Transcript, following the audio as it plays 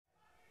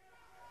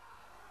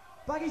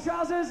Baggy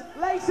trousers,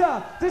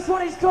 later. This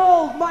one is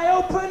called My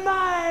Open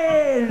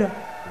Mind.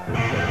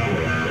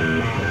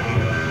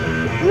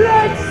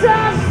 Let's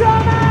have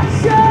some action!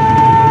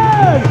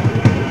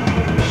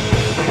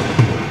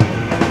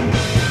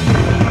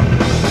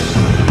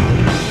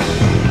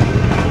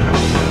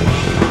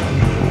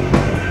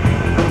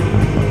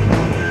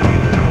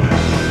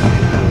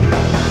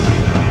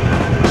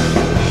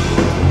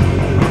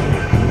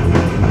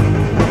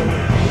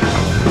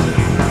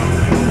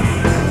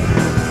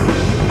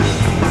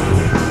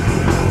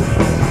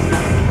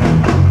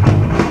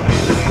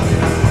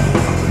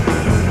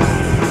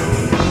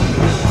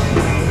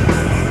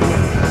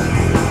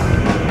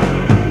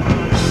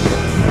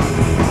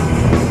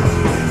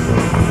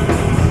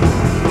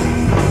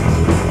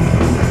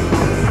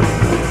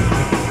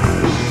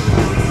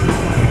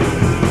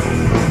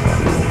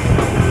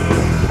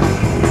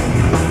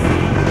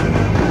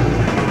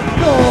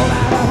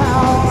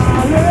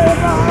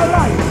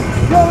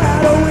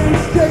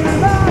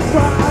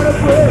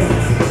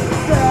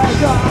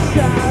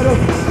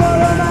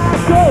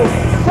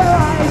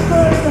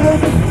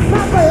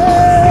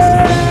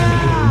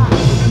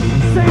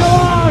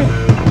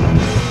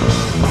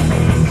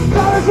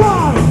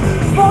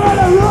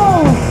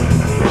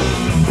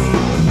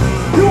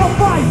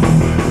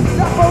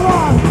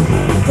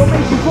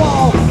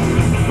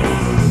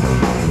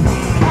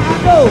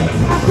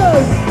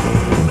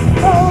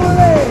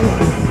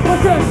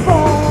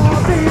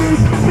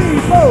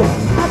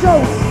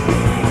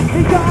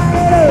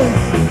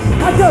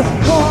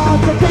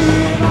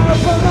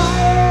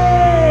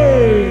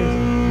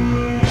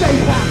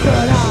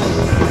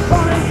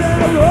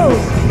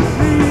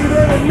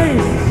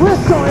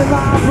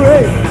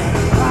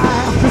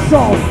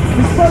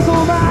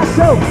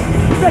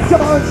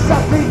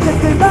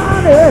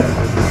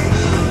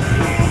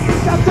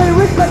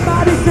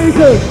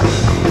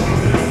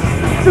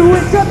 To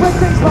interpret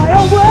things my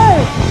own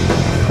way.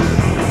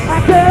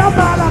 I get up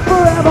my life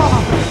forever.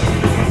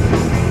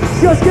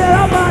 Just get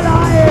up my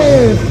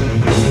life.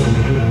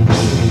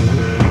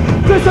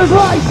 This is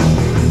right,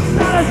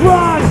 that is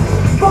wrong.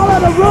 Follow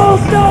the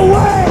rules, no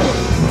way.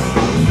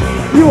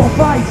 You will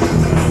fight,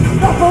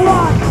 not for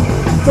long.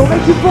 Don't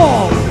make you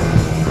fall.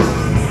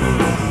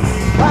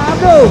 I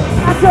have no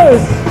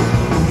answers,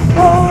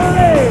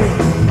 only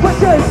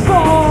questions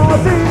for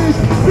these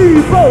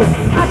people.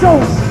 I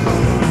don't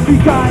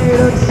need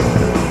guidance.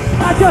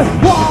 I just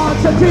want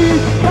to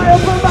keep my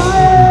open mind.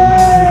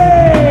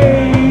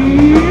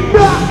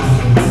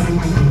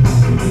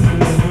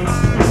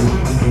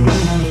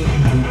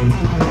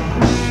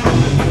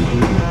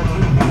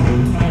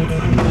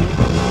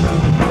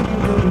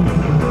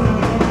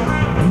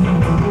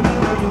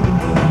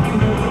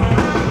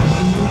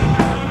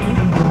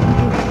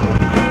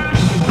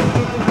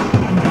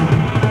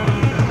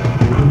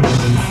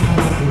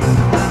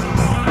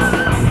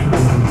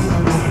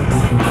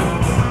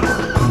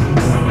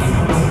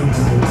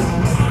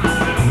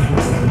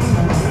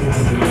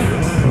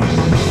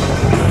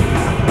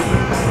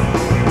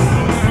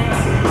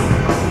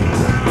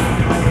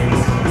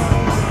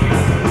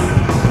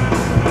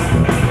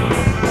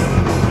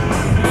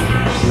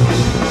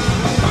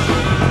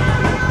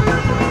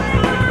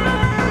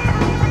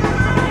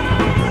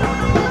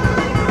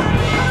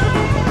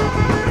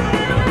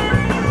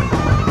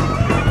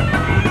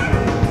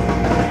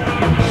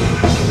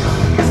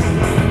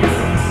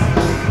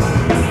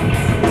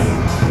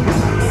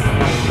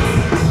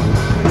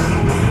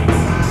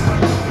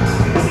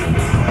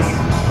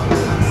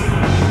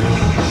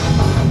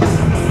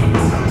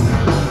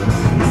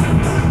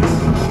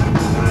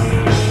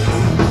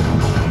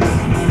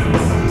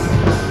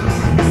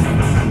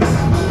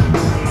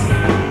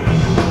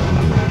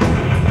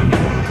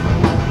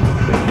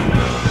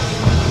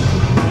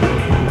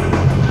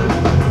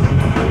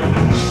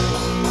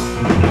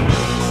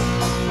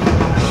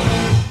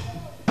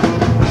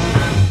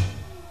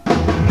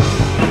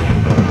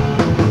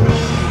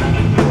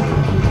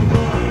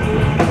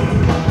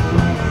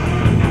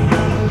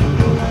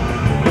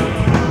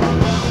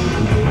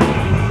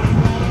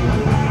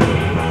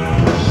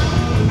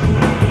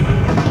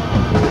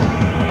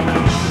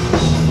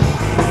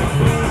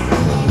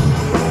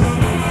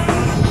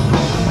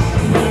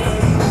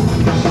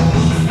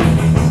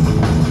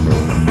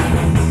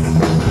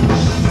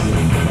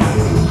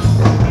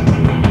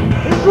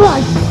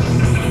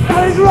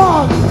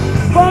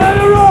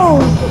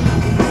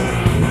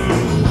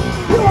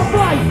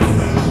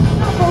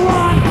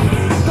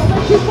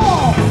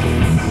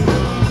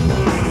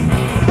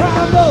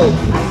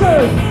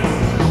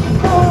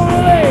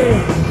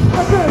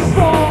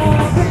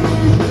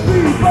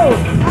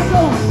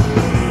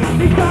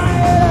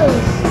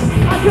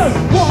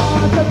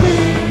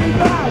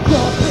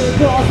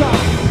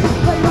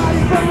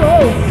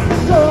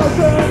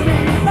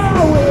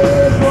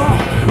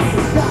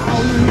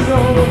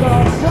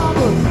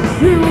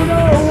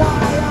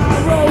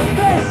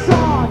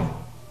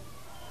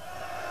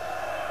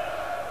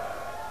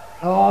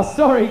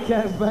 Sorry,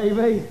 Kev,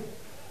 baby.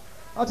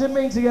 I didn't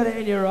mean to get it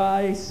in your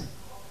eyes,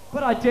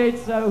 but I did,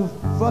 so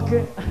fuck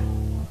it.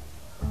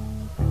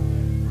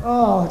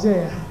 Oh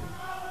dear.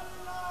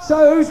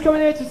 So who's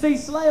coming here to see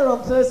Slayer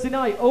on Thursday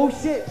night? Oh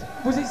shit,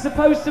 was it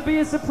supposed to be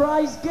a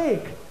surprise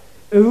gig?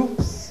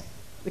 Oops.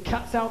 The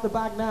cat's out the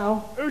bag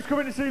now. Who's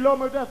coming to see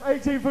Lawnmower Deth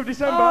 18th of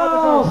December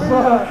Oh, at the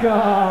Cathedral? fuck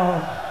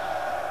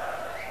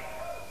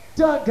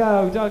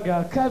off. Don't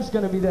go. Kev's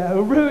gonna be there.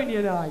 He'll ruin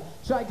your night.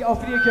 Try to get off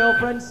with your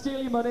girlfriend,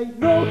 steal your money.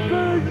 No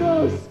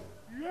goodness.